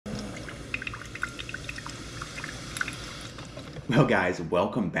Well guys,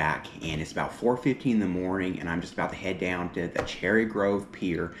 welcome back, and it's about 4:15 in the morning and I'm just about to head down to the Cherry Grove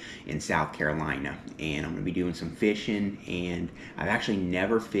Pier in South Carolina, and I'm going to be doing some fishing. And I've actually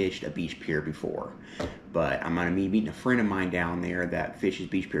never fished a beach pier before, but I'm going to be meeting a friend of mine down there that fishes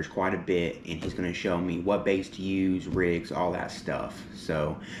beach piers quite a bit, and he's going to show me what baits to use, rigs, all that stuff.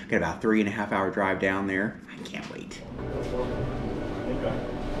 So got about a 3.5 hour drive down there. I can't wait.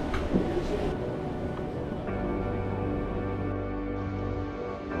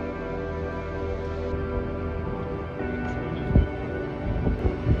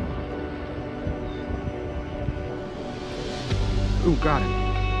 Ooh, got him.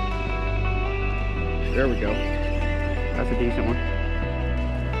 There we go. That's a decent one.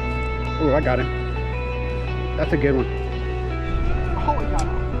 Ooh, I got him. That's a good one. Oh, I got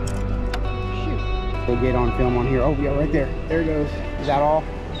him. Shoot. We'll get on film on here. Oh, yeah, right there. There it goes. Is that all?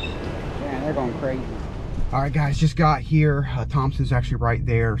 Man, they're going crazy. All right, guys, just got here. Thompson's actually right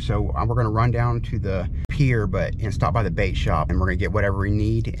there. So we're going to run down to the pier and stop by the bait shop, and we're going to get whatever we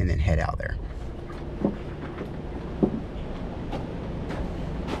need and then head out there.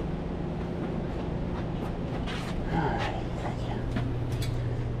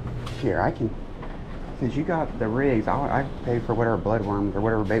 Here, I can, since you got the rigs, I pay for whatever bloodworms or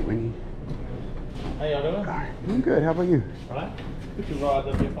whatever bait we need. How y'all doing? All right, I'm good. How about you? All right. Put your rod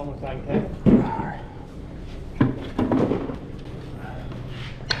up here, almost like that. All right.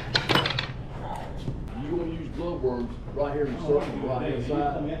 You want to use bloodworms right here in the circle, right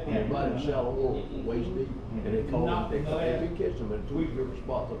inside, and right in the shallow water, waist deep, and they call them. They catch them in 2 different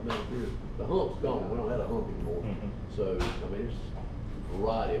spots up down here. The hump's gone. We don't have a hump anymore. So I mean, it's a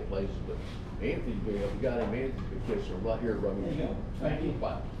variety of places, but Anthony's been up. The guy named Anthony's been catching them right here, right here,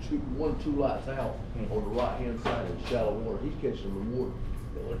 about two lights out on the right hand side in shallow water. He's catching them in water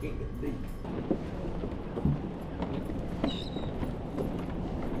that ain't that deep.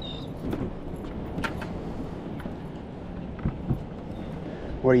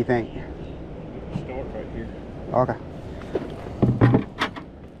 What do you think? Start right here. Okay.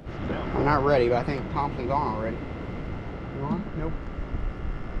 I'm not ready, but I think Thompson's on already. You on? Nope.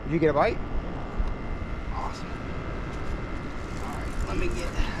 Did you get a bite? Awesome. All right,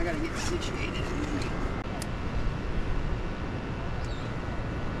 I gotta get situated.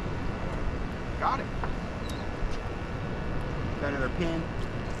 Got it. Got another pin.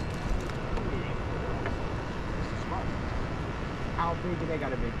 How big do they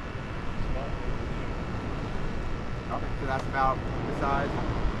gotta be? Okay, so that's about the size.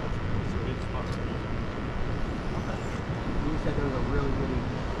 Okay. You said there was a really good eat.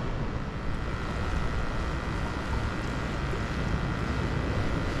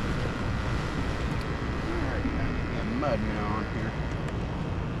 Alright, got a mud minnow on here.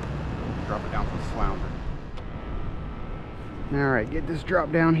 Drop it down for the flounder. Alright, get this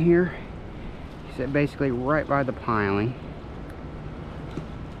drop down here. Set basically right by the piling.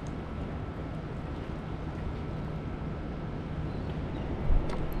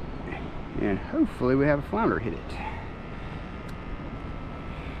 And hopefully we have a flounder hit it.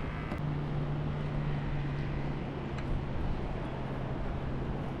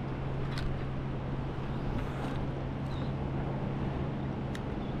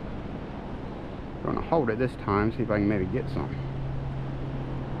 I'm gonna hold it this time, see if I can maybe get some.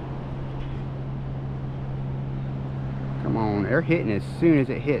 Come on, they're hitting as soon as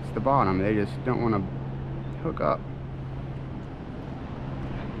it hits the bottom. They just don't want to hook up.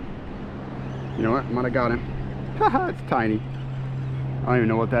 You know what? Might have got him. Haha, it's tiny. I don't even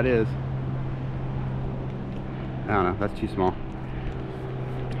know what that is. I don't know. That's too small.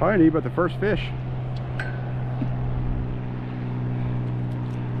 Tiny, but the first fish.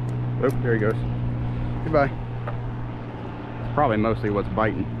 Oh, there he goes. Goodbye. It's probably mostly what's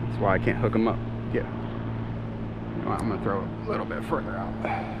biting. That's why I can't hook him up. Yeah. You know what? I'm going to throw it a little bit further out.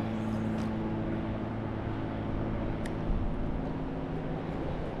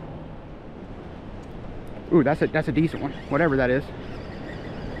 Ooh, that's a decent one. Whatever that is.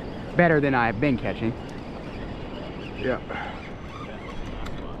 Better than I've been catching. Yeah.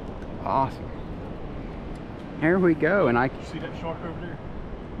 Awesome. Here we go, and See that shark over there?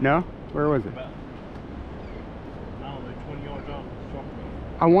 No? Where was it? About, I don't know, 20 yards off the shark.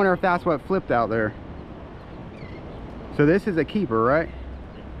 I wonder if that's what flipped out there. So this is a keeper, right?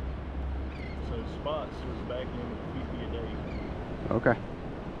 So spots was back in 50 a day. Okay.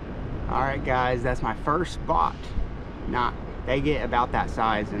 Alright guys, that's my first spot. They get about that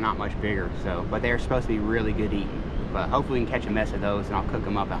size and not much bigger, so, but they're supposed to be really good eating. But hopefully we can catch a mess of those and I'll cook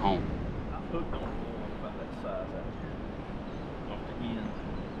them up at home. I hooked on about that size out here. Off the end.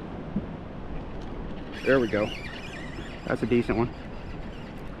 There we go. That's a decent one.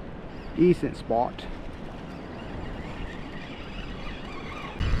 Decent spot.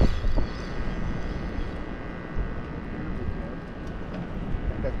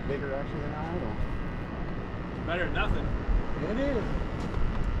 That's bigger actually than I thought. Better than nothing. It is.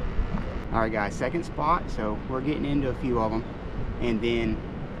 Alright guys, second spot, so we're getting into a few of them, and then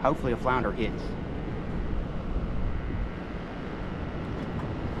hopefully a flounder hits.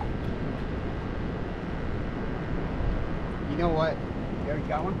 You know what? You already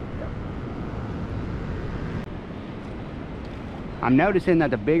got one? Yeah. I'm noticing that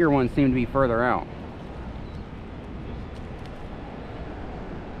the bigger ones seem to be further out.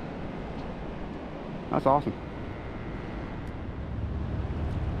 That's awesome.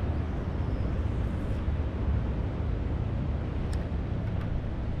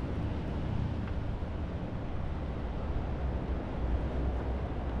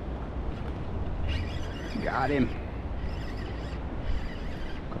 Got him.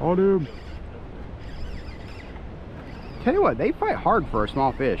 Caught him. Tell you what, they fight hard for a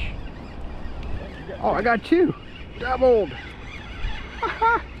small fish. Oh, I got two. Doubled.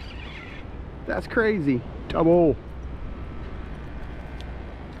 That's crazy. Double.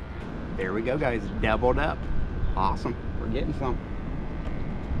 There we go, guys. Doubled up. Awesome. We're getting some.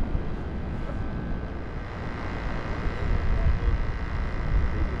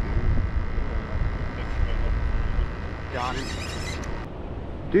 Got him.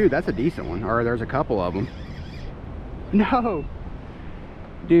 Dude, that's a decent one. Or there's a couple of them. No.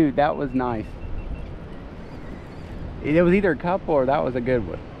 Dude, that was nice. It was either a couple or that was a good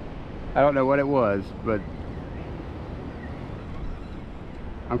one. I don't know what it was, but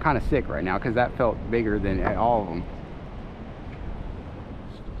I'm kind of sick right now because that felt bigger than all of them.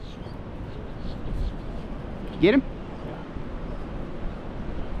 Get him?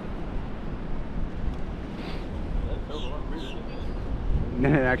 No,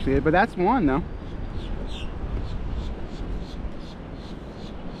 actually, but that's one though.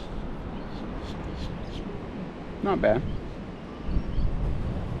 Not bad.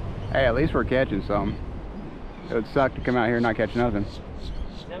 Hey, at least we're catching some. It would suck to come out here and not catch nothing. Is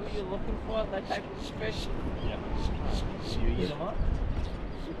that what you're looking for, that type of fish? Yeah. You eat them up?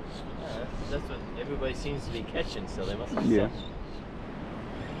 Yeah, that's what everybody seems to be catching, so they must be Yeah.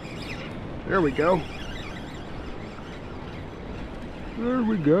 There we go. There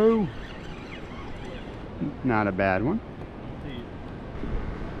we go. Not a bad one.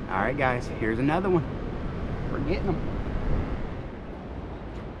 All right, guys, here's another one. We're getting them.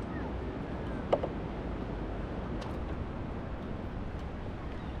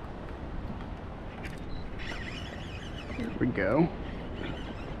 There we go.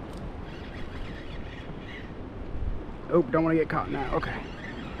 Oh, don't want to get caught now. Okay.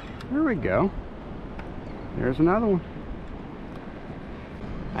 There we go. There's another one.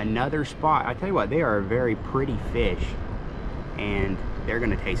 Another spot. I tell you what, they are a very pretty fish, and they're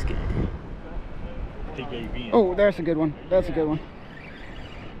gonna taste good. Oh, that's a good one. That's a good one.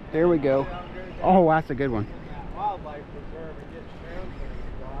 There we go. Oh, that's a good one. All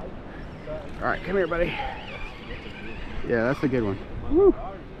right, come here, buddy. Yeah, that's a good one. Woo.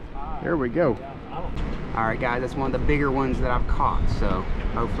 There we go. All right, guys, that's one of the bigger ones that I've caught, so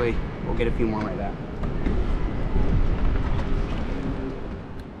hopefully we'll get a few more like that.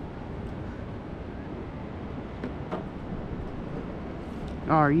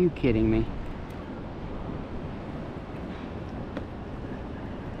 Oh, are you kidding me?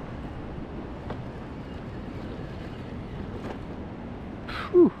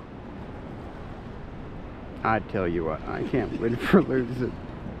 Whew. I tell you what, I can't wait for losing.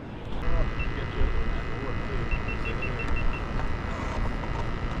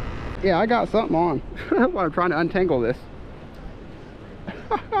 Yeah, I got something on while I'm trying to untangle this.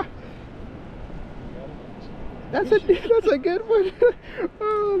 That's a good one.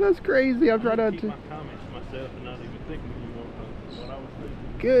 Oh, that's crazy. I'm trying to keep my comments to myself and not even thinking what I was thinking.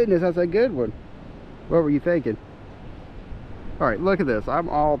 Goodness, that's a good one. What were you thinking? All right, look at this. I'm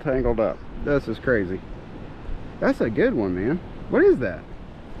all tangled up. This is crazy. That's a good one, man. What is that?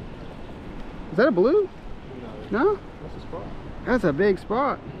 Is that a blue? No? That's a spot. That's a big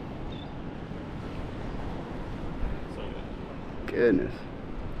spot. So, Goodness.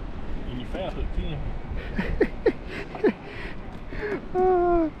 and you found hook 10.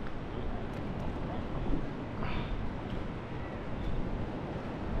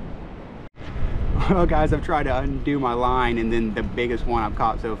 Well, guys, I've tried to undo my line, and then the biggest one I've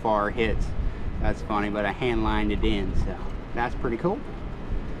caught so far hits. That's funny, but I hand lined it in, so that's pretty cool.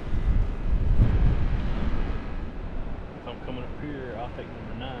 If I'm coming up here, I'll take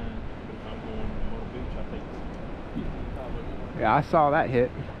number 9. But if I'm going to Myrtle Beach, I'll take Yeah, I saw that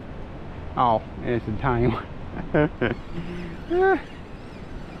hit. Oh, it's a tiny one.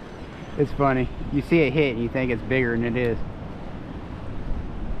 It's funny. You see it hit and you think it's bigger than it is.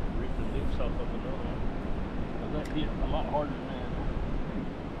 Ripped the lips off of another one. That hit a lot harder than that.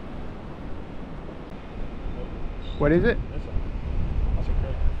 What is it? That's a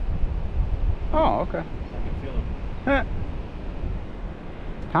cracker. Oh, okay. I can feel them.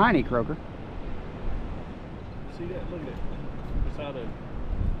 Tiny croaker. See that? Look at it. Beside it.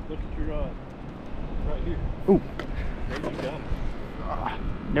 Look at your rod. Right here. Ooh. There you got it.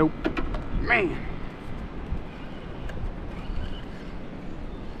 Nope. Man.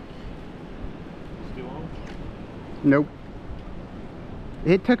 Still on? Nope.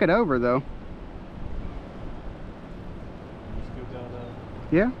 It took it over though. You still got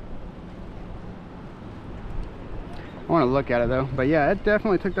Yeah. I want to look at it though, but yeah, it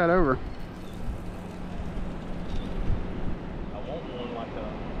definitely took that over. I want one like there's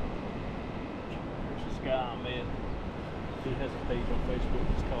this guy I met. He has a page on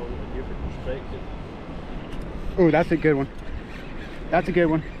Facebook. It's called A Different Perspective. Oh, that's a good one. That's a good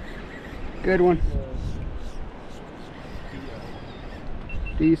one. Good one.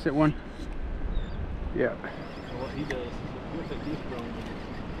 Decent one. Yeah. So what he does is he'll take this drone and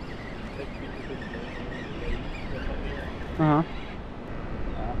take pictures of the drone and stuff like that. Uh-huh.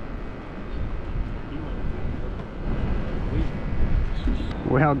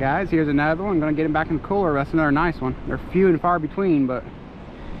 Well guys, here's another one. I'm gonna get him back in the cooler. That's another nice one. They're few and far between, but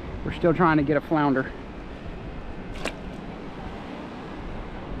we're still trying to get a flounder.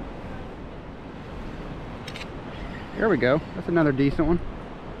 There we go. That's another decent one.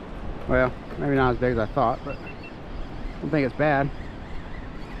 Well, maybe not as big as I thought, but I don't think it's bad.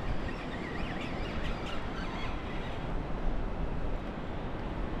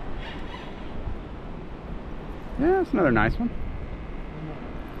 Yeah, that's another nice one.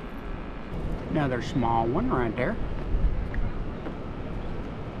 Another small one right there.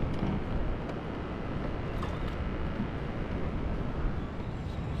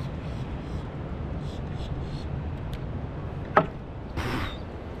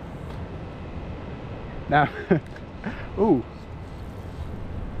 Now, ooh,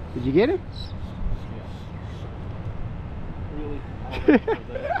 did you get him? Really?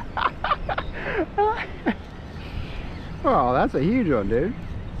 Oh, that's a huge one, dude.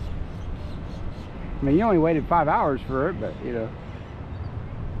 I mean, you only waited 5 hours for it, but you know.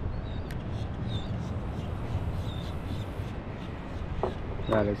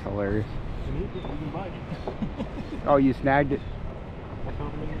 That is hilarious. You can bite it. Oh, you snagged it? I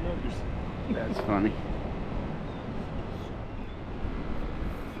caught him in the numbers. That's funny.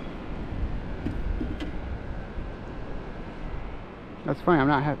 That's funny. I'm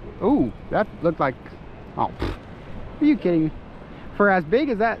not happy. Ooh, that looked like. Oh, pfft. Are you kidding me? For as big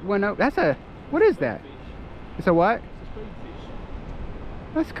as that went up, that's a. What is that? It's a what? It's a spade fish.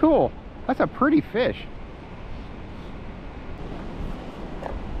 That's cool. That's a pretty fish.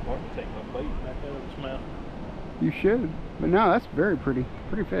 Or I can take my bait back out of its mouth. You should. But no, that's very pretty.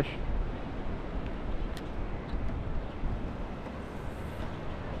 Pretty fish.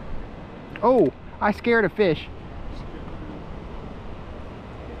 Oh, I scared a fish.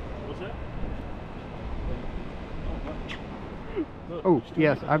 What's that? Look, Oh,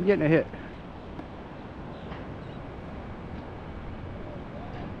 yes, I'm getting a hit.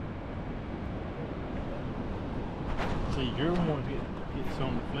 See, you're the one that gets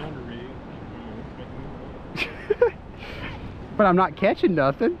on the flounder rig. But I'm not catching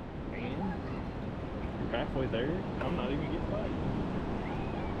nothing. And you're halfway there. I'm not even getting bite.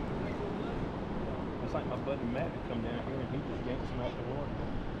 It's like my buddy Matt would come down here and he just yanks them out the water.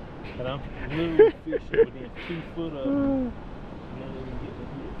 But I'm literally fishing within 2 foot of him. Not even getting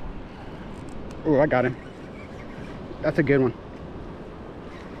a hit. Oh, I got him. That's a good one.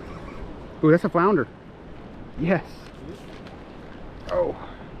 Oh, that's a flounder. Yes. Oh.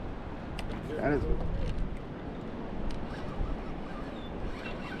 That is.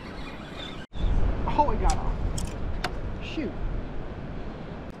 Oh, he got off. Shoot.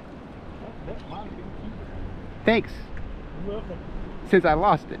 That might have been cuter. Thanks. You're welcome. Since I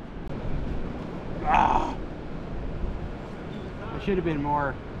lost it. Ah. I should have been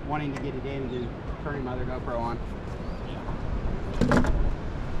more wanting to get it in than turning my other GoPro on.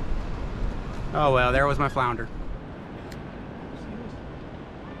 Oh well, there was my flounder.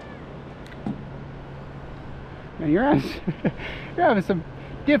 Man, you're having some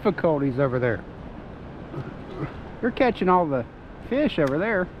difficulties over there. You're catching all the fish over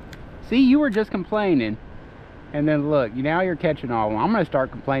there. See, you were just complaining. And then look, now you're catching all of them. I'm going to start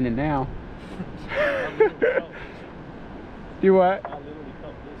complaining now. Do what? I literally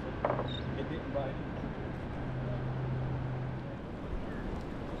caught this one. It didn't bite.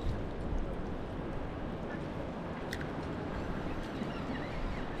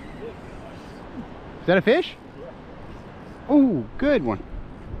 Is that a fish? Oh, good one.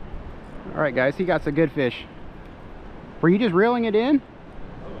 All right, guys, he got some good fish. Were you just reeling it in?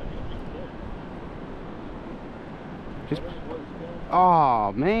 Just.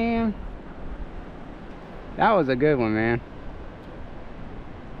 Oh man, that was a good one, man.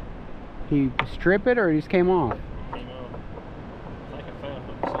 He strip it or he just came off? Came off. I think I found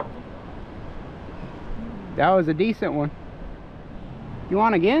something. That was a decent one. You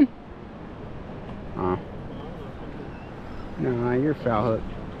want again? Oh. No, you're foul hooked.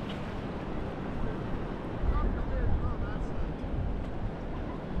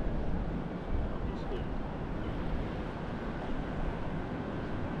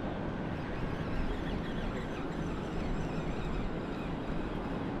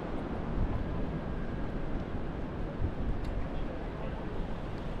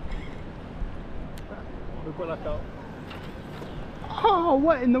 Look what I caught. Oh,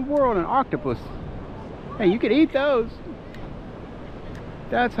 what in the world? An octopus. Hey, you could eat those.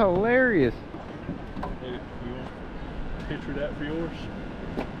 That's hilarious. Hey, you want a picture of that for yours?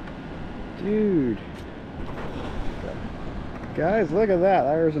 Dude. Guys, look at that.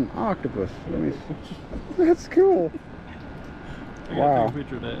 There's an octopus. Let me see. That's cool. I gotta Wow. take a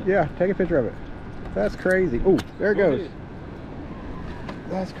picture of that. Yeah, take a picture of it. That's crazy. Oh, there it Go goes. ahead.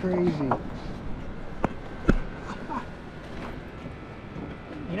 That's crazy.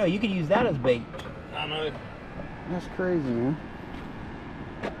 You know, you could use that as bait. I know. That's crazy, man.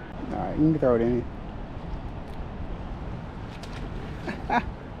 Alright, you can throw it in.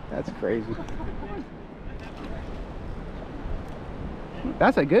 That's crazy.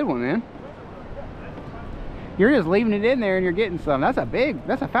 That's a good one, man. You're just leaving it in there and you're getting some. That's a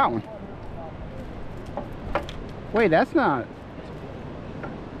fat one. Wait, that's not.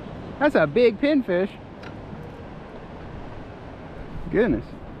 That's a big pinfish. Goodness.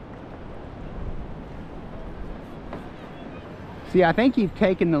 See, I think you've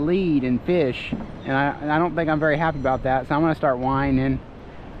taken the lead in fish, and I don't think I'm very happy about that, so I'm going to start whining,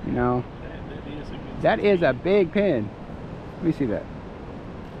 you know. That is a big pin. Let me see that.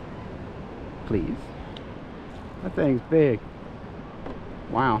 Please. That thing's big.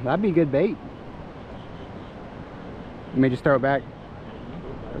 Wow, that'd be good bait. You may just throw it back.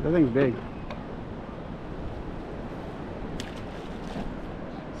 That thing's big.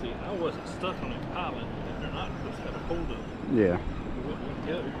 See, I wasn't stuck on that pilot. They're not supposed to have a hold of it. Yeah. Wouldn't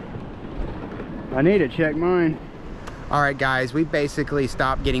tell you. I need to check mine. All right, guys, we basically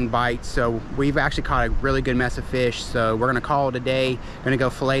stopped getting bites, so we've actually caught a really good mess of fish, so we're gonna call it a day. Gonna go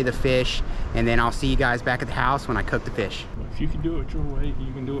fillet the fish, and then I'll see you guys back at the house when I cook the fish. If you can do it your way,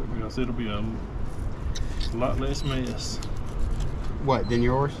 you can do it, because it'll be a lot less mess. What, than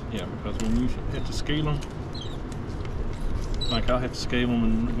yours? Yeah, because when you have to scale them, like I'll have to scale them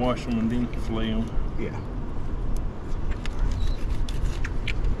and wash them and then fillet them. Yeah.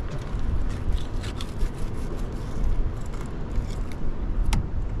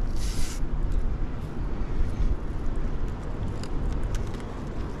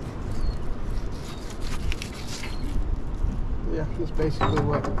 Yeah, that's basically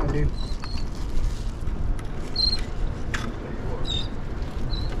what I do.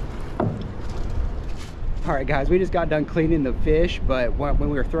 All right, guys, we just got done cleaning the fish, but when we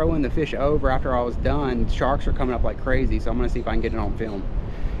were throwing the fish over after I was done, sharks are coming up like crazy, so I'm gonna see if I can get it on film.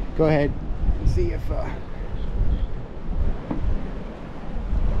 Go ahead and see if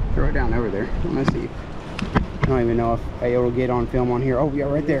throw it down over there. I'm gonna see. I don't even know if it'll get on film on here. Oh yeah,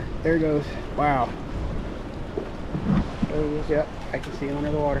 right there. There it goes. Wow. Oh yep, I can see it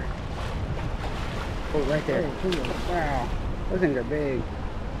under the water. Oh, right there. Wow, those things are big.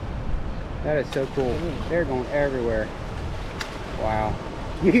 That is so cool. They're going everywhere. Wow.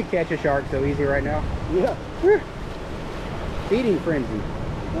 You can catch a shark so easy right now. Yeah. Feeding frenzy.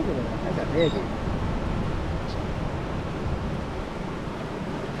 Look at that. That's a big one.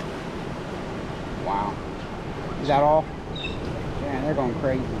 Wow. Is that all? Man, they're going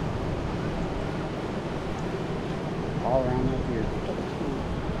crazy. All around up here.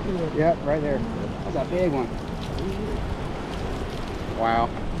 Yep, right there. That's a big one. Wow.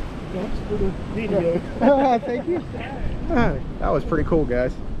 Thanks for the video. Thank you. That was pretty cool,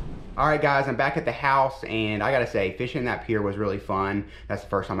 guys. All right, guys, I'm back at the house, and I gotta say, fishing that pier was really fun. That's the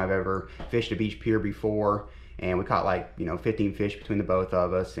first time I've ever fished a beach pier before, and we caught like 15 fish between the both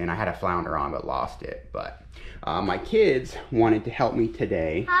of us, and I had a flounder on but lost it. But my kids wanted to help me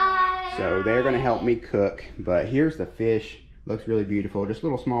today. Hi. So they're gonna help me cook. But here's the fish Looks really beautiful. Just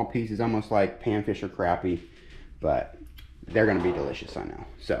little small pieces, almost like panfish or crappie, but they're gonna be delicious, I know.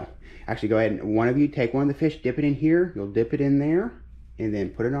 So actually go ahead and one of you take one of the fish, dip it in here. You'll dip it in there and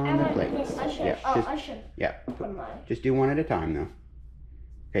then put it on the plate. Yeah, just do one at a time though.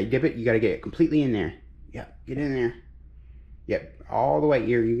 Okay, dip it. You got to get it completely in there. Yep, get in there. Yep, all the way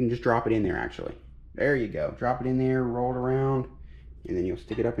here. You can just drop it in there actually. There you go. Drop it in there, roll it around, and then you'll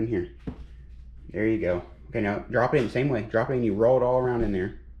stick it up in here. There you go. Okay, now drop it in the same way. Drop it in, you roll it all around in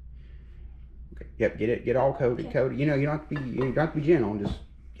there. Okay, yep, get all coated. You know, you don't have to be gentle. Just,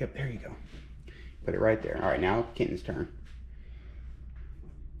 yep, there you go. Put it right there. All right, now Kenton's turn.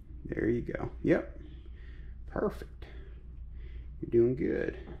 There you go. Yep, perfect. You're doing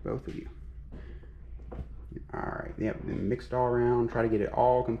good, both of you. All right, yep, then mix it all around. Try to get it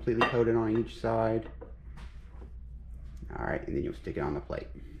all completely coated on each side. All right, and then you'll stick it on the plate.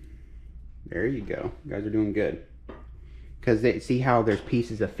 There you go. You guys are doing good. Because see how there's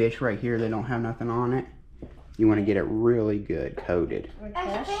pieces of fish right here that don't have nothing on it? You want to get it really good coated.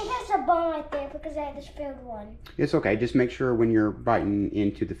 I think there's a bone right there because I just spilled one. It's okay. Just make sure when you're biting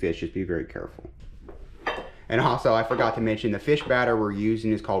into the fish, just be very careful. And also, I forgot to mention, the fish batter we're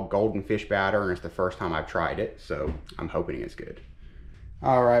using is called golden fish batter, and it's the first time I've tried it, so I'm hoping it's good.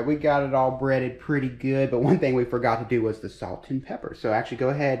 All right, we got it all breaded pretty good, but one thing we forgot to do was the salt and pepper. So actually, go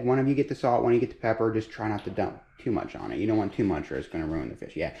ahead, one of you get the salt, one of you get the pepper. Just try not to dump too much on it. You don't want too much or it's going to ruin the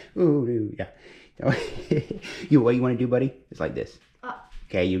fish. Yeah. Ooh, yeah. What you want to do, buddy? It's like this.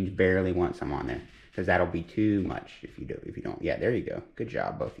 Okay, you barely want some on there, because that'll be too much if you don't. Yeah, there you go. Good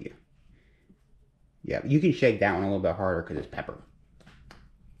job, both of you. Yeah, you can shake that one a little bit harder because it's pepper.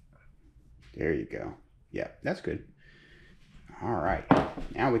 There you go. Yeah, that's good. All right,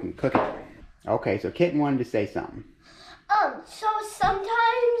 now we can cook it. Okay, so Kitten wanted to say something. So sometimes,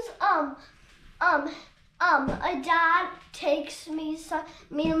 a dad takes me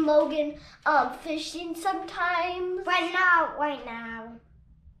and Logan, fishing sometimes. Right now.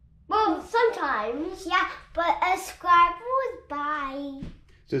 Well, sometimes. Yeah, but a subscriber was by.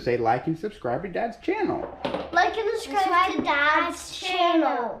 So say like and subscribe to Dad's channel. Like and subscribe to Dad's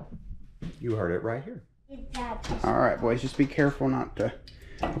channel. You heard it right here. All right, boys, just be careful not to.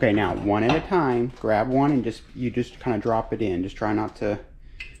 Okay, now one at a time. Grab one and you just kind of drop it in. Just try not to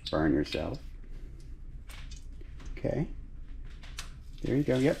burn yourself. Okay. There you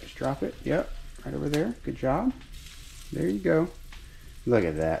go. Yep, just drop it. Yep, right over there. Good job. There you go. Look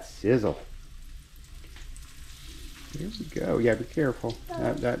at that sizzle. There we go. Yeah, be careful.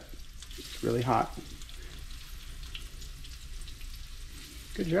 It's really hot.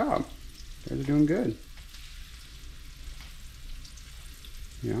 Good job. You guys are doing good.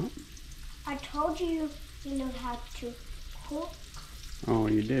 Yeah. I told you know how to cook. Oh,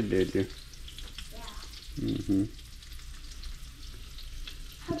 you did you? Yeah. Mm-hmm.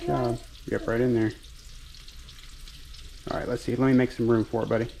 Good job. Yep, right in there. All right, let's see. Let me make some room for it,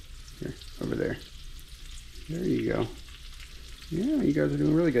 buddy. Here, over there. There you go. Yeah, you guys are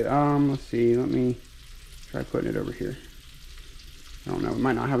doing really good. Let's see. Let me try putting it over here. I don't know. We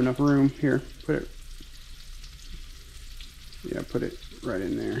might not have enough room. Here, put it. Yeah, put it right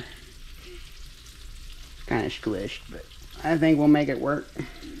in there. It's kind of squished, but I think we'll make it work.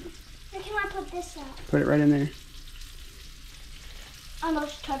 Where can I put this up? Put it right in there.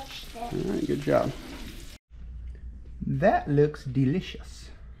 Almost touched it. All right, good job. That looks delicious.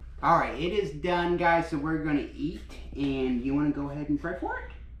 All right, it is done, guys, so we're gonna eat, and you wanna go ahead and pray for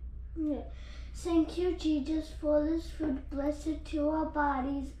it? Yeah. Thank you, Jesus, for this food. Bless it to our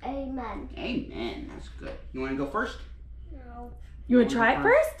bodies. Amen. Amen, that's good. You wanna go first? No. You wanna try it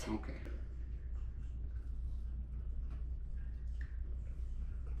first? Okay.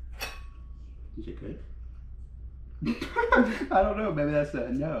 Is it good? I don't know, maybe that's a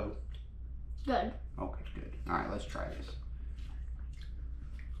no. Good. Okay, good. All right, let's try this.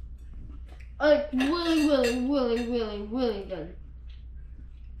 Really good.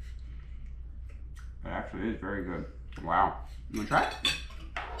 It actually is very good. Wow. You wanna try it?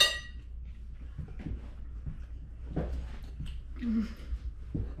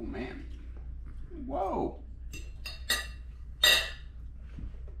 Oh man. Whoa.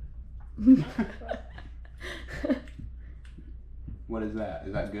 What is that?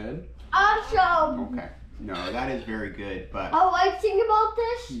 Is that good? Awesome. Okay. No, that is very good, but I think about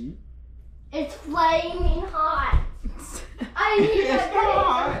this. Mhm. It's flaming hot. It's not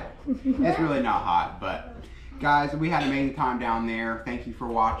hot. It's really not hot, but guys, we had an amazing time down there. Thank you for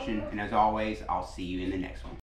watching, and as always, I'll see you in the next one.